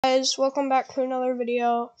guys, welcome back to another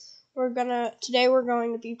video. Today we're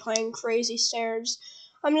going to be playing Crazy Stairs.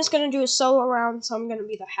 I'm just gonna do a solo round, so I'm gonna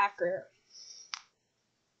be the hacker.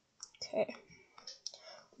 Okay.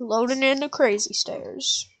 Loading into Crazy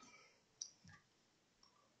Stairs.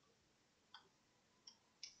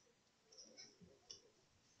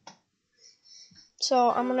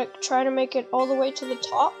 So I'm gonna try to make it all the way to the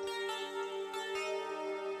top.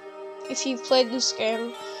 If you've played this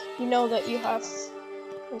game, you know that you have...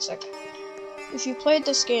 One sec. If you played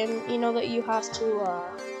this game, you know that you have to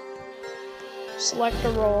select a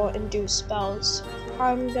role and do spells.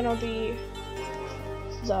 I'm gonna be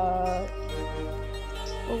the...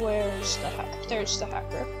 Where's the hacker? There's the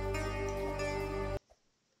hacker.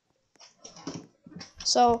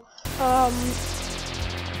 So,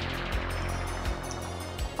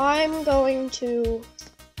 I'm going to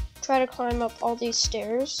try to climb up all these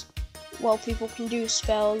stairs while people can do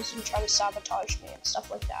spells and try to sabotage me and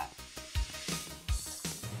stuff like that.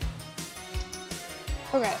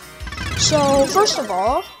 Okay, so first of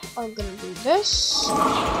all, I'm gonna do this,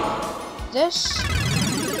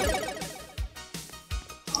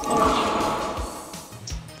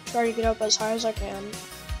 try to get up as high as I can.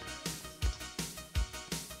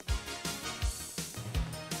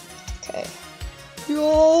 Okay.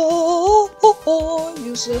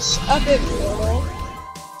 Use this epic portal.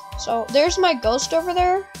 So there's my ghost over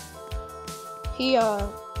there. He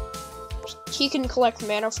can collect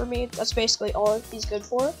mana for me. That's basically all he's good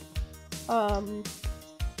for.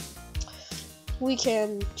 We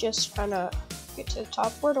can just kind of get to the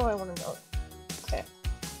top. Where do I want to go? Okay.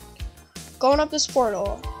 Going up this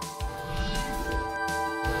portal.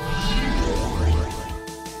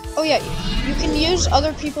 Oh yeah, you can use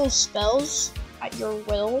other people's spells at your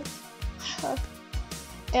will.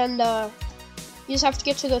 And you just have to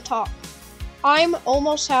get to the top. I'm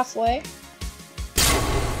almost halfway.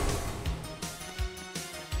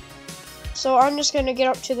 So I'm just gonna get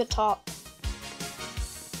up to the top.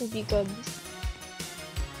 It'll be good.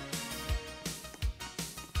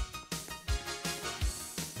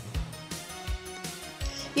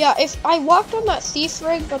 Yeah, if I walked on that thief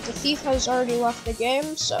rig, but the thief has already left the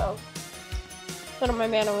game, so none of my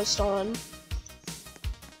mana was stolen.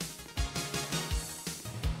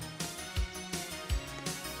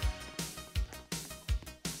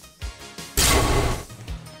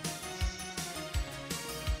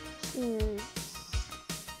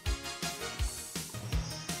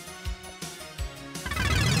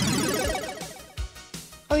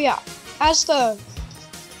 Oh yeah, as the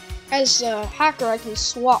hacker, I can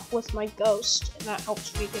swap with my ghost, and that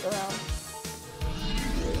helps me get around.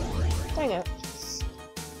 Dang it.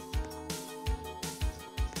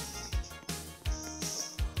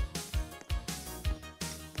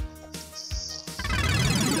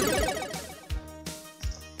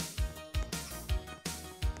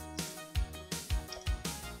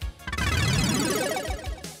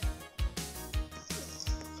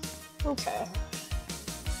 Okay.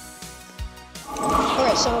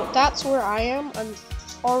 Okay, so that's where I am. I'm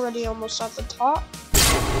already almost at the top.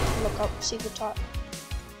 Look up, see the top.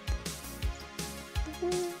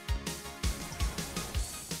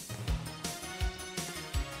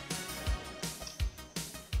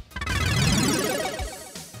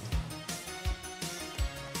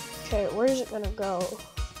 Okay, where is it gonna go?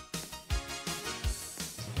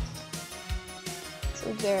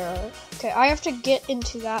 Through there. Okay, I have to get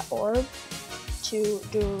into that orb to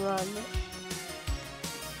do a run.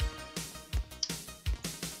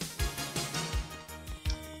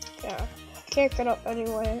 Yeah, can't get up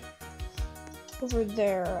anyway. Over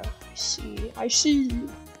there, I see.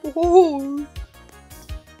 Oh.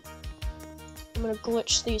 I'm gonna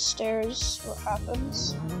glitch these stairs, see what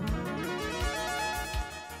happens.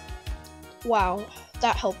 Wow,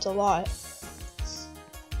 that helped a lot.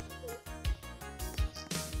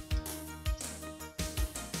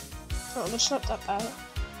 Oh, that's not that bad.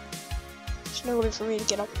 There's no way for me to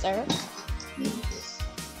get up there.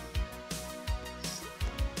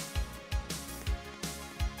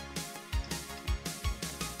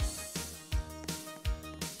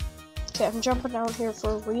 Okay, I'm jumping down here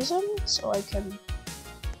for a reason, so I can...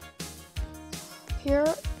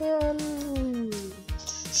 Here, and...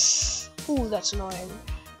 Ooh, that's annoying.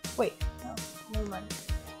 Wait, no, never mind.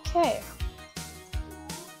 Okay.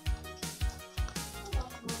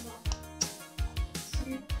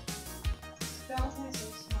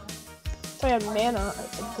 If I had mana, I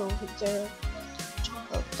could go over there,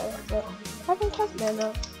 jump up there, but I don't have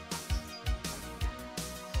mana.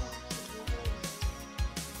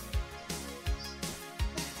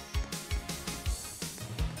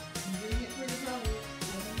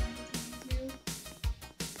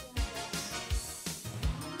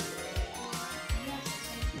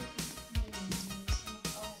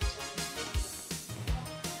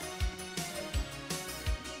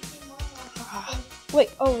 Wait,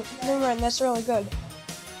 oh, never mind, that's really good.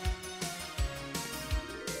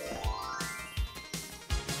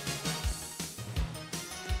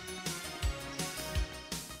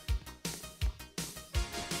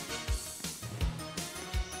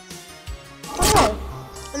 Okay,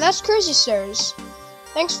 and that's Crazy Stairs.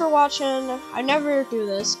 Thanks for watching. I never do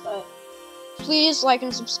this, but please like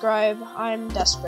and subscribe. I'm desperate.